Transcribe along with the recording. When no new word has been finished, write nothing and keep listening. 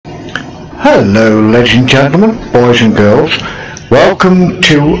Hello ladies and gentlemen, boys and girls, welcome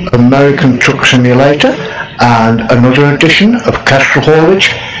to American Truck Simulator and another edition of Kestrel Haulage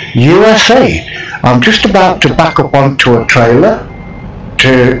USA. I'm just about to back up onto a trailer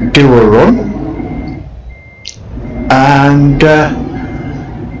to do a run and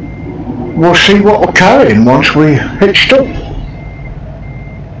we'll see what we're carrying once we hitched up.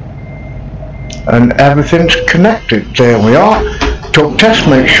 And everything's connected. There we are. Talk test,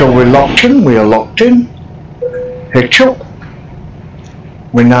 make sure we're locked in. We are locked in. Hitch up.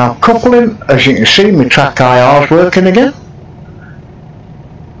 We're now coupling. As you can see, my track IR's working again.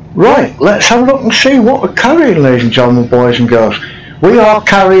 Right, let's have a look and see what we're carrying, ladies and gentlemen, boys and girls. We are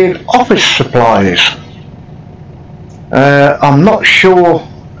carrying office supplies. I'm not sure,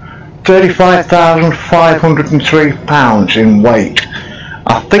 35,503 pounds in weight.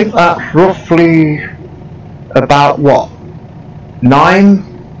 I think that's roughly about what?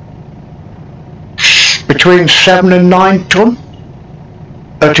 Between 7 and 9 ton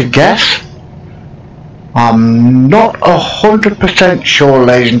at a guess. I'm not 100% sure,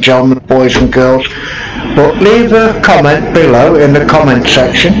 ladies and gentlemen, boys and girls, but leave a comment below in the comment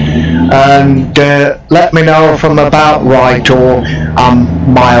section and let me know if I'm about right or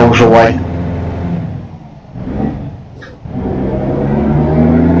I'm miles away.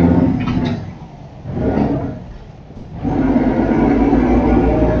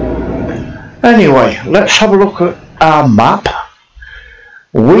 Anyway, let's have a look at our map.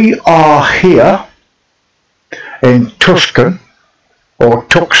 We are here in Tucson,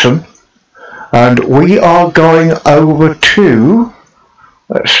 and we are going over to,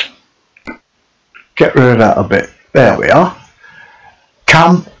 let's get rid of that a bit, there we are,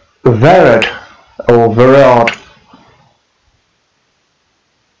 Camp Verde, or Verard.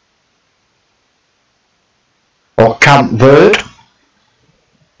 Or Camp Verde.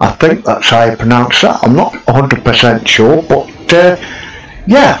 I think that's how you pronounce that. I'm not 100% sure, but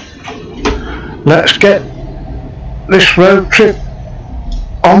yeah, let's get this road trip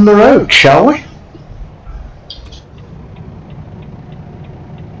on the road, shall we?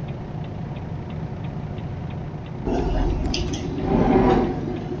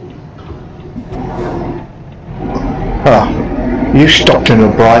 Ah, you stopped in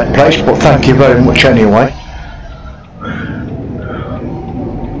a bright place, but thank you very much anyway.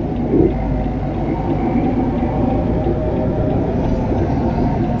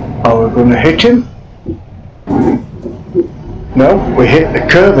 Are we going to hit him? No, we hit the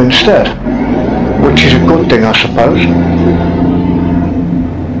curb instead, which is a good thing, I suppose.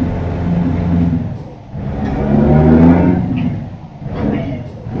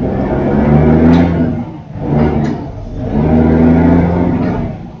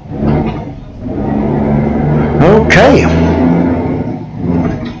 Okay.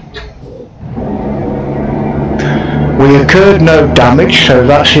 We incurred no damage, so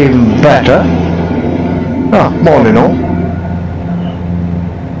that's even better. Ah, morning all.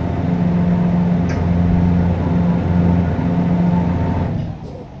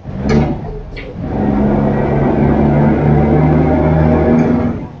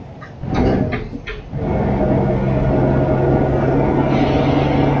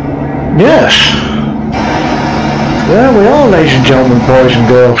 Yes. There we are, ladies and gentlemen, boys and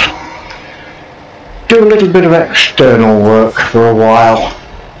girls. Do a little bit of external work for a while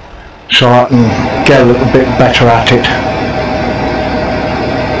so I can get a little bit better at it.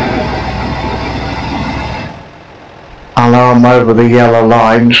 I know I'm over the yellow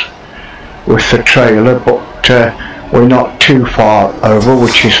lines with the trailer, but we're not too far over,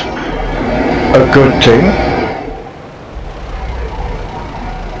 which is a good thing.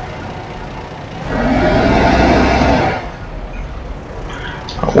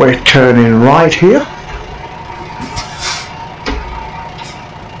 We're turning right here.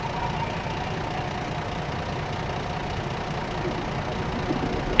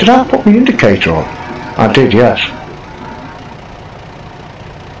 Did I put the indicator on? I did, yes.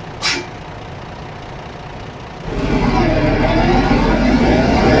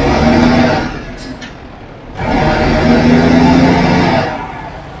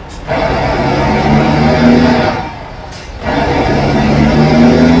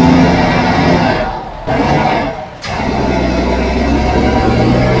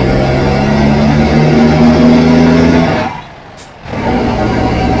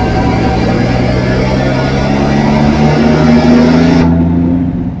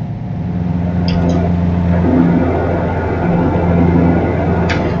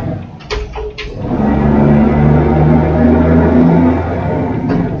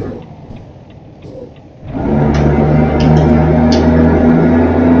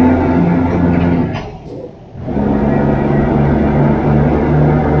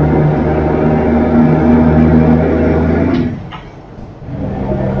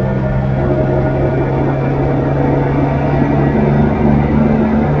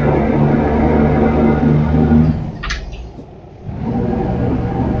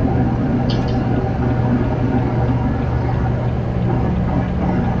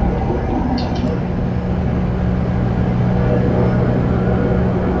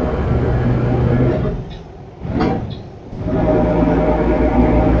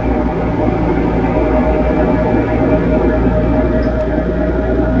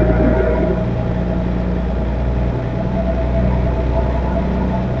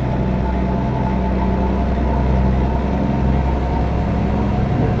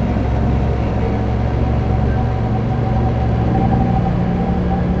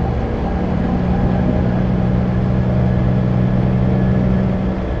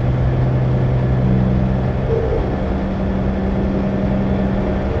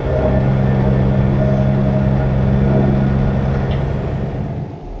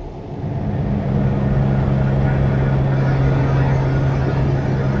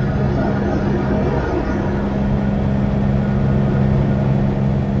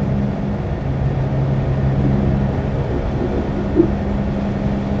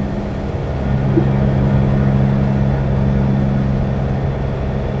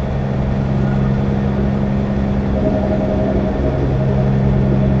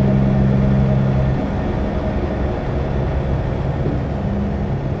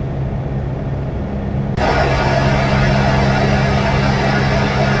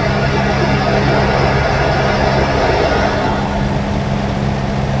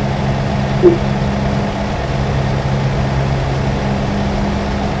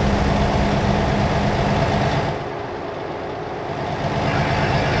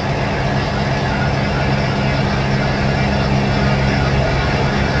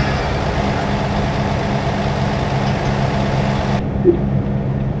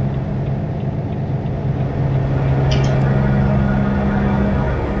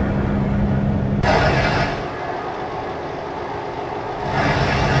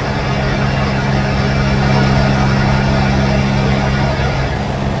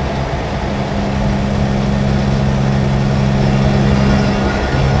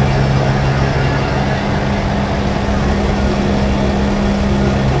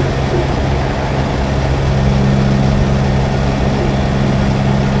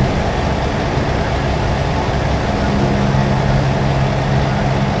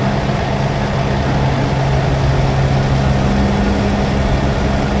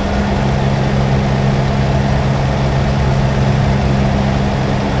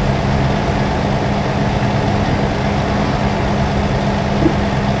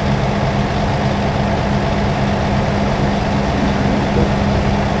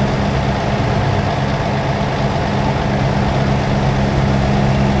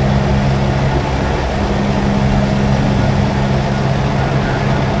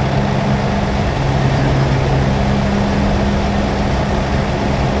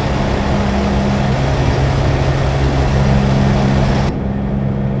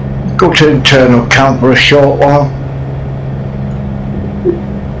 go to internal camp for a short while.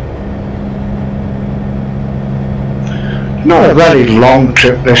 Not a very long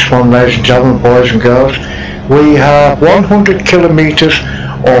trip this one, ladies and gentlemen, boys and girls. We have 100 kilometres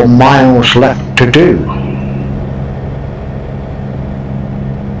or miles left to do.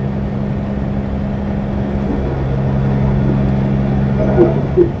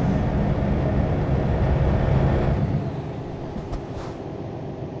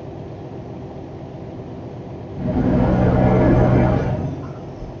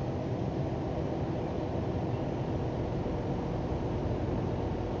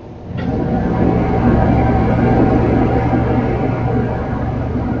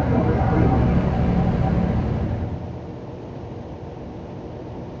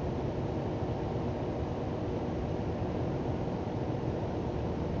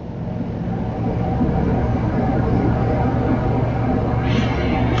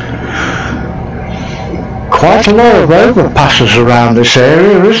 Quite a lot of overpasses around this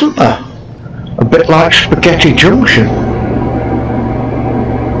area, isn't there? A bit like Spaghetti Junction.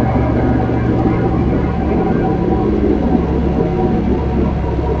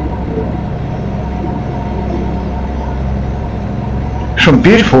 Some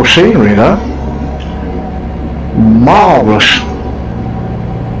beautiful scenery though. Marvellous.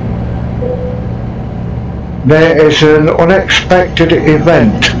 There is an unexpected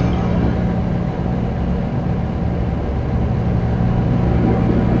event.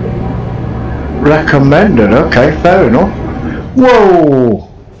 Recommended, okay, fair enough. Whoa!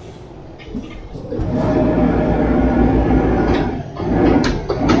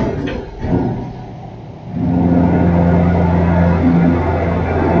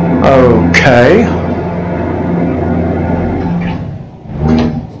 Okay.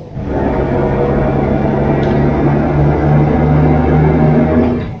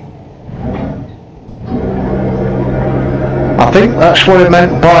 I think that's what it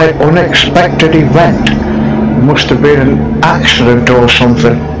meant by unexpected event. It must have been an accident or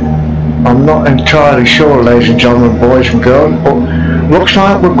something. I'm not entirely sure, ladies and gentlemen, boys and girls, but looks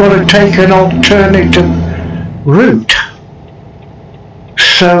like we've got to take an alternative route.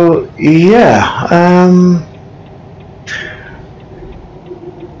 So, yeah,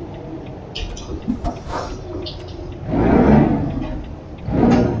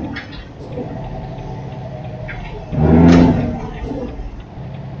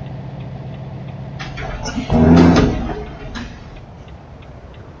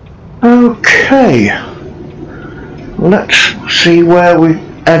 okay, let's see where we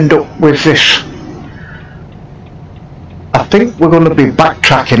end up with this. I think we're going to be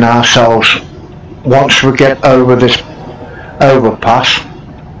backtracking ourselves once we get over this overpass.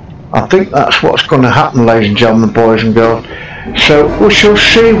 I think that's what's going to happen, ladies and gentlemen, boys and girls. So we shall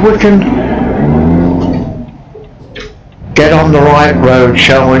see if we can get on the right road,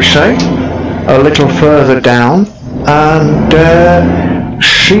 shall we say, a little further down, and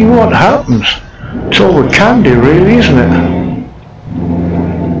see what happens. It's all we can do, really, isn't it?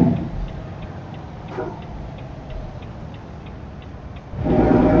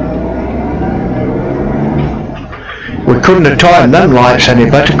 We couldn't have timed them lights any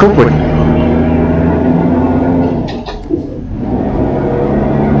better, could we?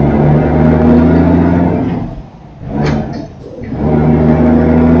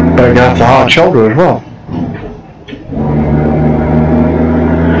 Better go off the hard shoulder as well.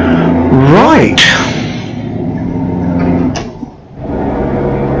 Right.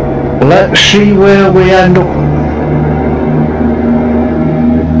 Let's see where we end up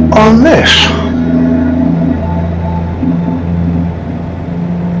on this.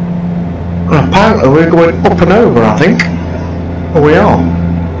 Apparently we're going up and over, I think. Oh, we are.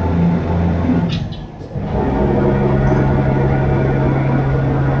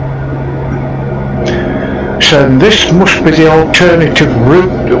 So this must be the alternative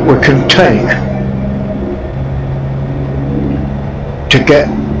route that we can take to get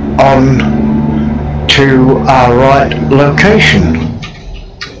on to our right location.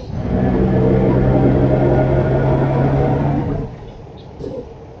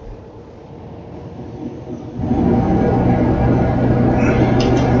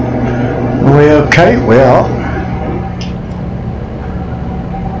 Okay, we are.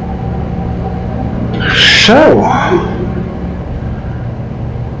 So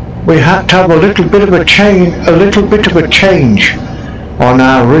we had to have a little bit of a change on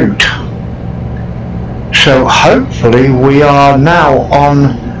our route. So hopefully we are now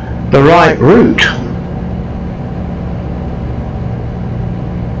on the right route.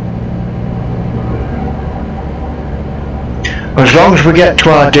 As long as we get to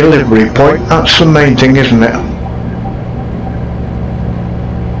our delivery point, that's the main thing, isn't it?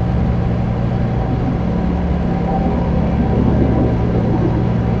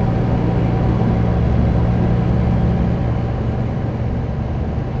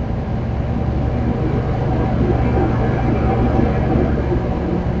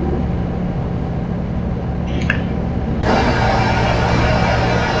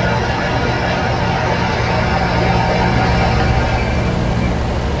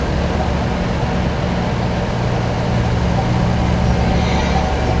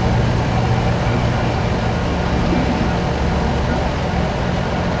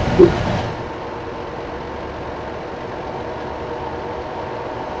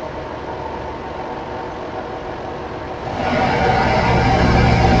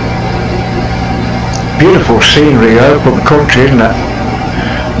 Beautiful scenery, open country, isn't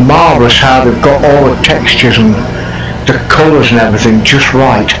it? Marvellous how they've got all the textures and the colours and everything just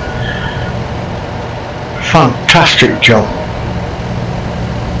right. Fantastic job.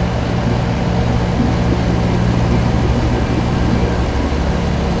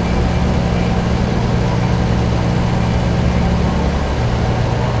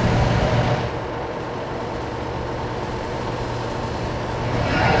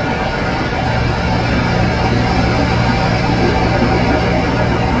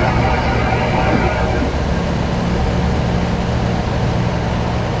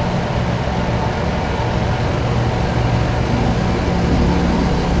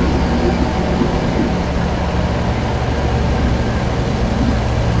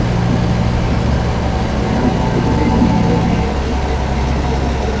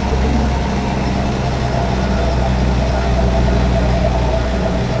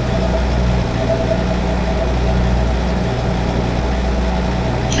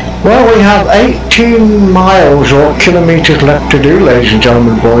 Well, we have 18 miles or kilometres left to do, ladies and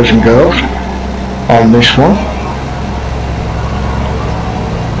gentlemen, boys and girls, on this one.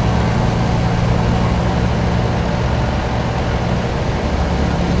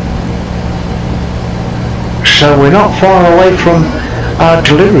 So we're not far away from our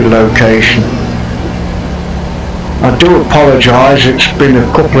delivery location. I do apologise, it's been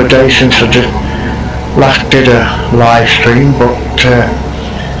a couple of days since I last did a live stream, but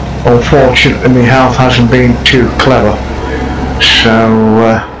unfortunately my health hasn't been too clever,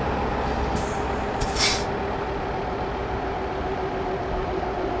 so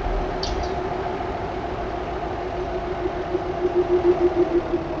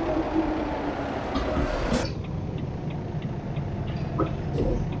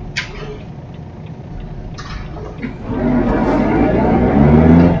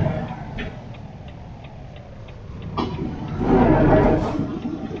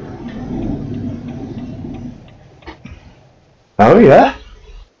oh yeah.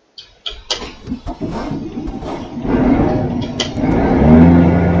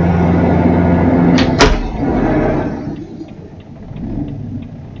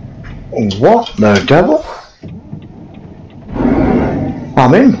 What the devil?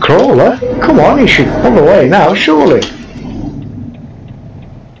 I'm in crawler. Come on, you should pull away now, surely.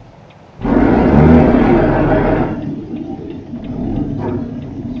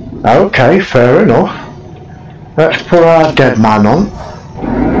 Okay, fair enough. Let's put our dead man on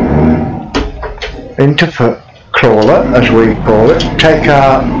into crawler, as we call it. Take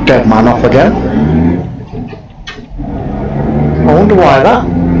our dead man off again. I wonder why that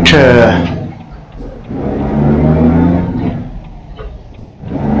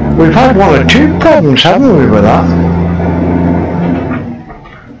we've had one or two problems, haven't we, with that?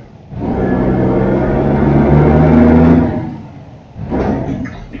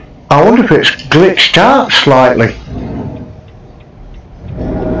 I wonder if it's glitched out slightly.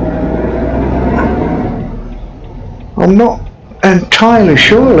 I'm not entirely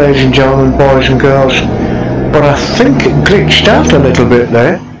sure, ladies and gentlemen, boys and girls, but I think it glitched out a little bit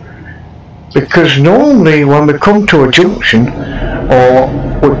there, because normally when we come to a junction or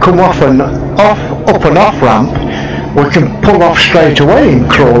we come up and off ramp, we can pull off straight away in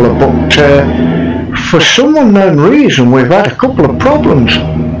crawler, but for some unknown reason we've had a couple of problems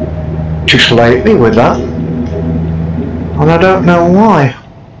just lately with that, and I don't know why.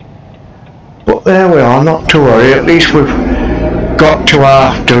 But there we are, not to worry, at least we've got to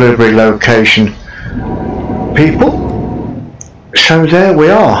our delivery location, people. So there we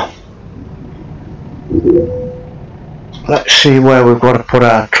are. Let's see where we've got to put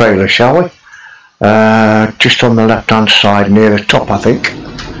our trailer, shall we? Just on the left hand side near the top, I think.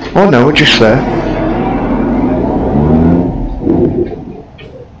 Oh no, we're just there.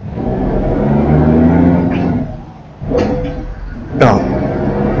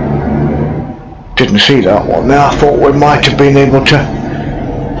 didn't see that one there. I thought we might have been able to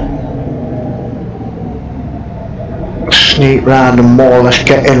sneak round and more or less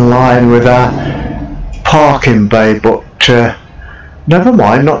get in line with our parking bay, but never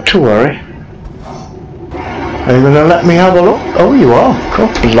mind, not to worry. Are you going to let me have a look? Oh, you are.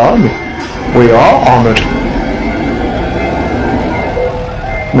 God blimey. We are honoured.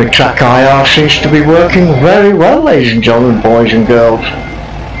 My track IR seems to be working very well, ladies and gentlemen, boys and girls.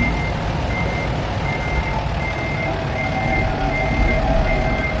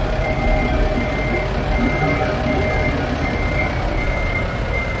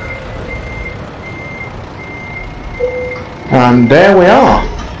 And there we are.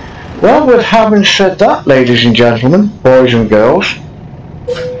 Well, with having said that, ladies and gentlemen, boys and girls,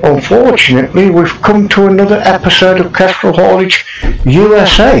 unfortunately we've come to another episode of Kestrel Haulage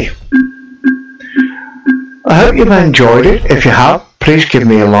USA. I hope you've enjoyed it. If you have, please give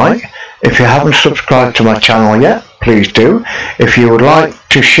me a like. If you haven't subscribed to my channel yet, please do. If you would like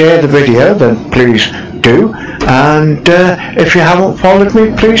to share the video, then please do. And if you haven't followed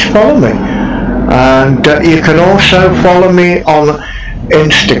me, please follow me. And you can also follow me on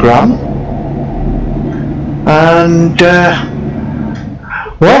Instagram. And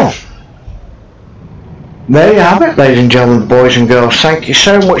well, there you have it, ladies and gentlemen, boys and girls. Thank you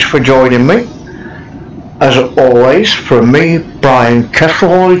so much for joining me. As always, from me, Brian,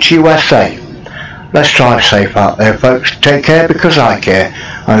 Kestrel Haulage USA. Let's drive safe out there, folks. Take care because I care.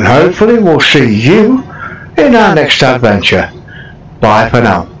 And hopefully we'll see you in our next adventure. Bye for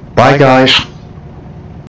now. Bye, guys.